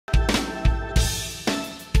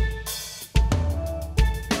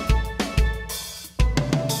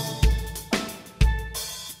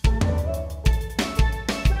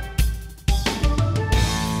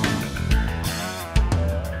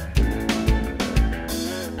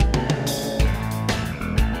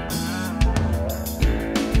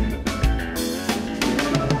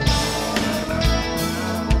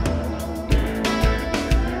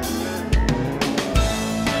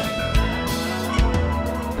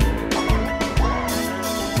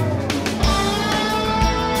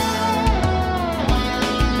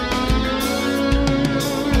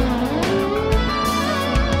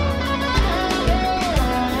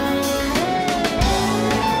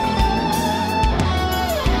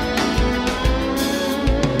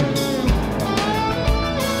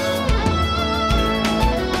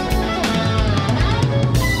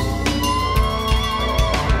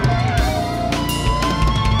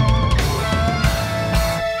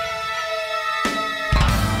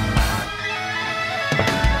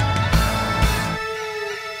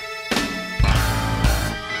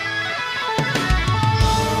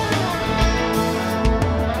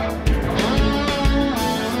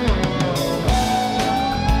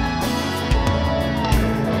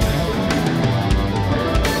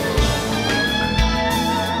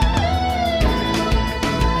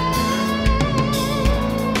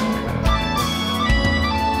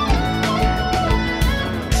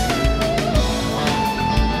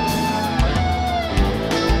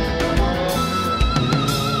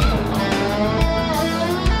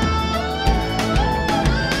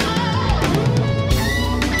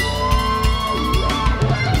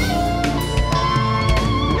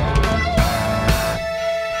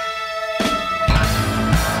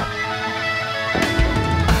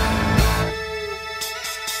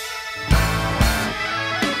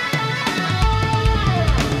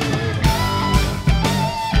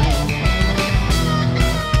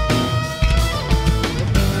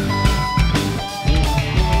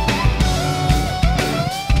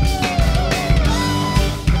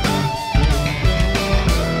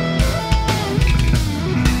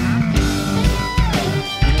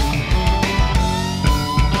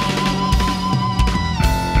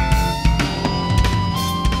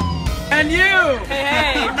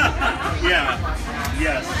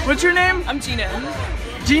What's your name? I'm Gina.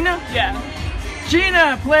 Gina? Yeah.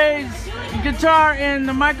 Gina plays guitar in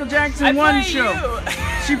the Michael Jackson 1 show. You.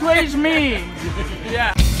 She plays me.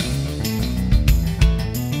 Yeah.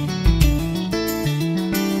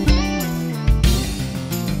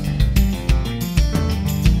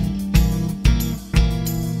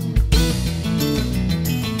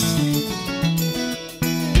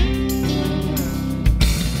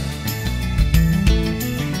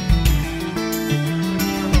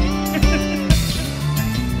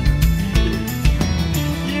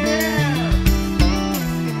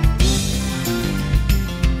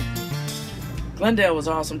 Glendale was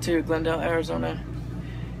awesome too, Glendale, Arizona.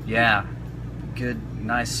 Yeah, good,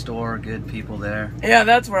 nice store, good people there. Yeah,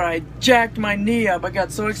 that's where I jacked my knee up. I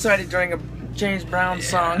got so excited during a James Brown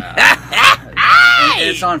song.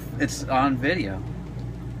 It's on video.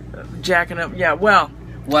 Jacking up, yeah, well,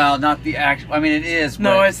 not the actual, I mean it is,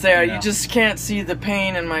 no, but, it's there. you know. You just can't see the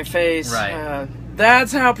pain in my face. Right.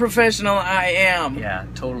 That's how professional I am. Yeah,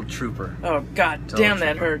 total trooper. Oh, god Total damn,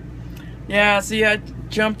 that trooper. hurt. Yeah, see, I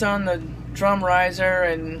jumped on the drum riser,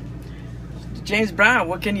 and James Brown,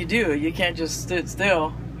 what can you do? You can't just sit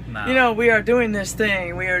still. No. You know, we are doing this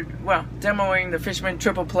thing. We are, well, demoing the Fishman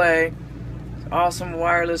TriplePlay. Awesome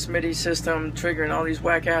wireless MIDI system, triggering all these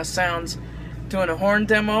whack-ass sounds. Doing a horn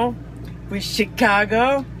demo with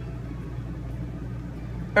Chicago.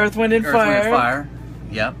 Earth, Wind, and Fire. Earth, Wind, and Fire.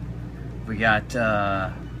 Yep. We got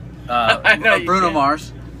I know you Bruno can.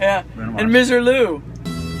 Mars. Yeah, Bruno Mars. and Mr. Lou.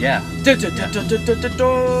 Yeah. Oh,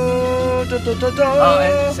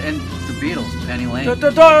 and the Beatles, Penny Lane.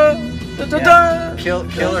 Yeah.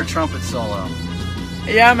 Killer trumpet solo.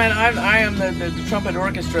 Yeah, man, I am the trumpet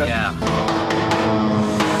orchestra. Yeah.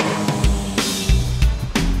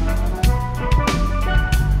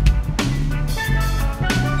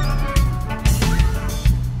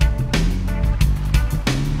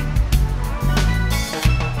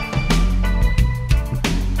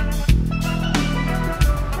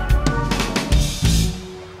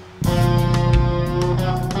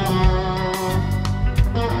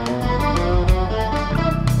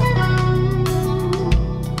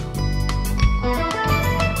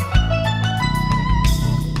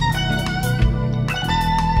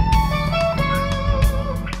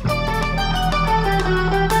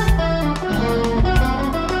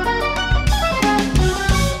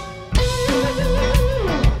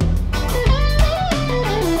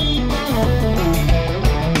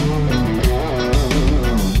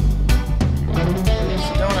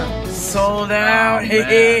 Sold out. Oh,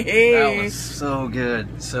 Hey. that was so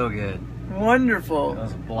good, so good. Wonderful. That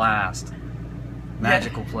was a blast.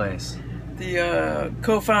 Magical place. The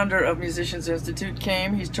co-founder of Musicians Institute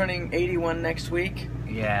came. He's turning 81 next week.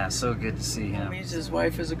 Yeah, so good to see him. His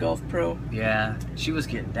wife is a golf pro. Yeah, she was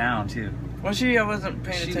getting down too. Was she? I wasn't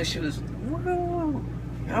paying attention. She was. Woo.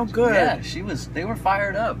 Oh, good. Yeah, she was. They were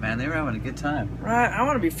fired up, man. They were having a good time. Right. I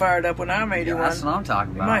want to be fired up when I'm 81. Yeah, that's what I'm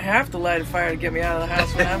talking You about. might have to light a fire to get me out of the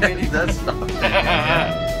house when I'm 81. That's not.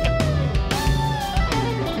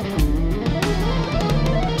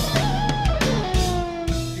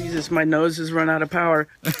 Jesus, my nose has run out of power.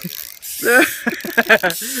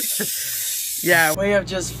 Yeah, we have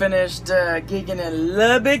just finished gigging in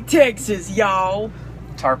Lubbock, Texas, y'all.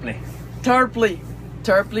 Tarpley.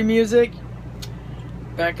 Tarpley music.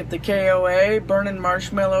 Back at the KOA, burning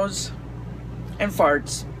marshmallows and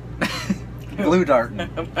farts. Blue dart.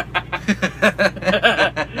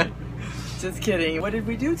 Just kidding. What did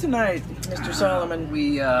we do tonight, Mr. Solomon?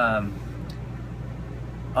 We, other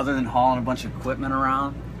than hauling a bunch of equipment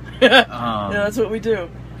around. Yeah, that's what we do.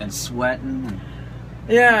 And sweating. And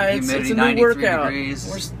yeah, it's humidity a new 93 workout.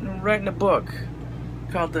 degrees. We're writing a book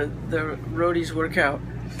called the Roadies Workout.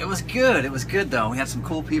 It was good. It was good, though. We had some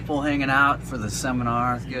cool people hanging out for the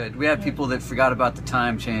seminar. It's good. We had people that forgot about the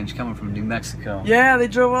time change coming from New Mexico. Yeah, they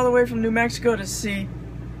drove all the way from New Mexico to see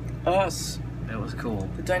us. It was cool.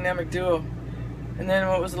 The dynamic duo. And then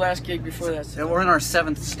what was the last gig before that? And we're in our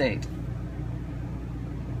 7th state.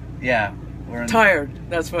 Yeah. We're in Tired.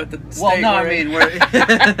 That's what the state Well, no, we're I in. mean, we're...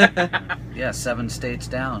 yeah, 7 states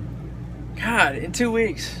down. God, in 2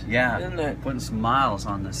 weeks. Yeah. Isn't it? Putting some miles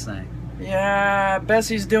on this thing. Yeah,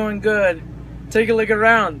 Bessie's doing good. Take a look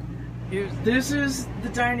around. This is the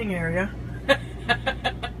dining area.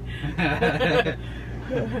 We can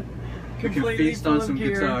Completely feast full on of some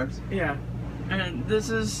gear. guitars. Yeah. And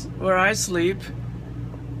this is where I sleep.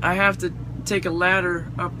 I have to take a ladder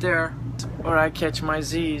up there or I catch my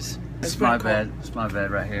Z's. It's my bed. It's my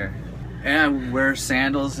bed right here. And I wear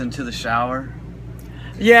sandals into the shower.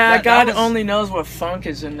 Yeah, God only knows what funk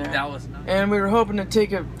is in there. That was nice. And we were hoping to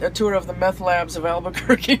take a tour of the meth labs of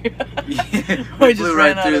Albuquerque. We flew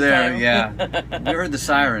right through there. Yeah, we heard the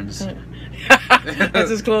sirens.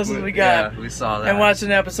 That's as close as we got. Yeah, we saw that. And watched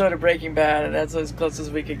an episode of Breaking Bad, and that's as close as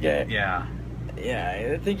we could get. Yeah.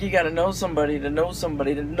 Yeah, I think you got to know somebody to know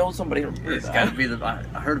somebody to know somebody. It's got to be the.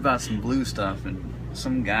 I heard about some blue stuff and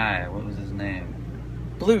some guy. What was his name?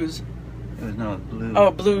 Blues. It was blue. Oh,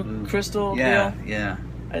 blue crystal. Yeah, deal? yeah.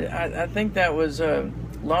 I think that was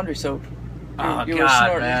laundry soap. Oh you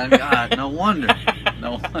God, man! God, no wonder.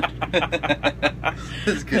 No wonder.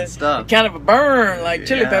 It's good stuff. Kind of a burn, like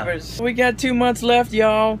chili peppers. We got 2 months left,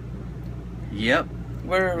 y'all. Yep.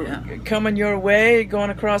 We're coming your way, going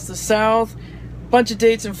across the south. Bunch of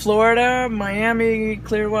dates in Florida, Miami,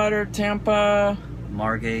 Clearwater, Tampa,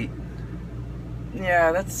 Margate.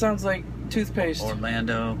 Yeah, that sounds like toothpaste.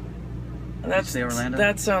 Orlando. Did you say Orlando?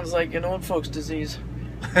 That sounds like an old folks' disease.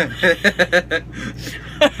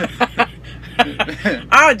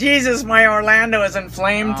 Oh Jesus, my Orlando is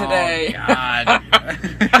inflamed today. God.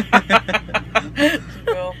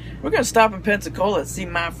 Well, we're gonna stop in Pensacola to see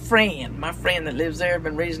my friend that lives there. I've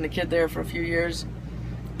been raising a kid there for a few years.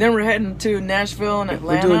 Then we're heading to Nashville and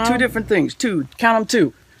Atlanta. We're doing 2 different things. 2. Count them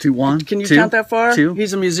 2. 2, 1. Can you 2, count that far? 2.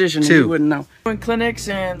 He's a musician. 2. He wouldn't know. Doing clinics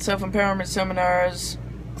and self-empowerment seminars.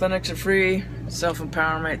 Clinics are free.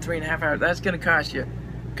 Self-empowerment, 3.5 hours. That's gonna cost you,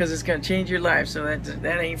 because it's gonna change your life. So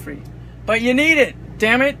that ain't free. But you need it.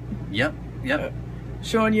 Damn it. Yep. Yep.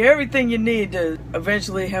 Showing you everything you need to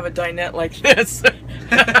eventually have a dinette like this.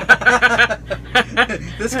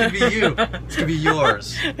 This could be you. This could be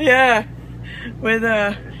yours. Yeah.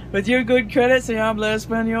 With your good credit, se habla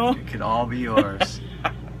español. It could all be yours.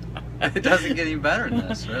 It doesn't get any better than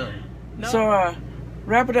this, really. No. So,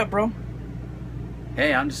 wrap it up, bro.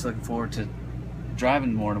 Hey, I'm just looking forward to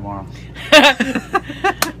driving more tomorrow.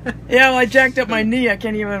 Yeah, well, I jacked up my knee. I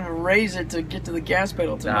can't even raise it to get to the gas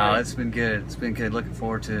pedal tonight. No, it's been good. It's been good. Looking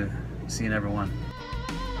forward to seeing everyone.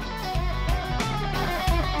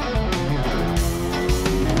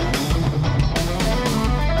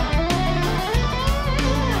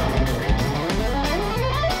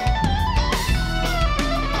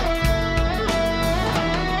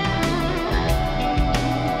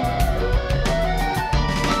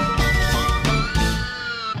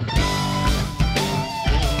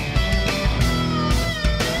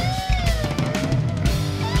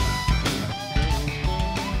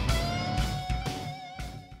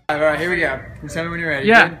 All right, here we go. You tell me when you're ready.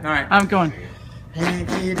 Yeah. Good? All right. I'm going.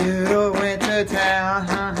 Yankee Doodle went to town.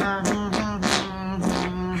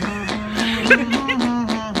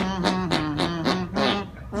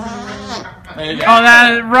 Oh,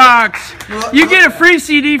 that rocks. You get a free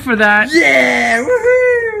CD for that. Yeah!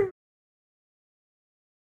 Woohoo!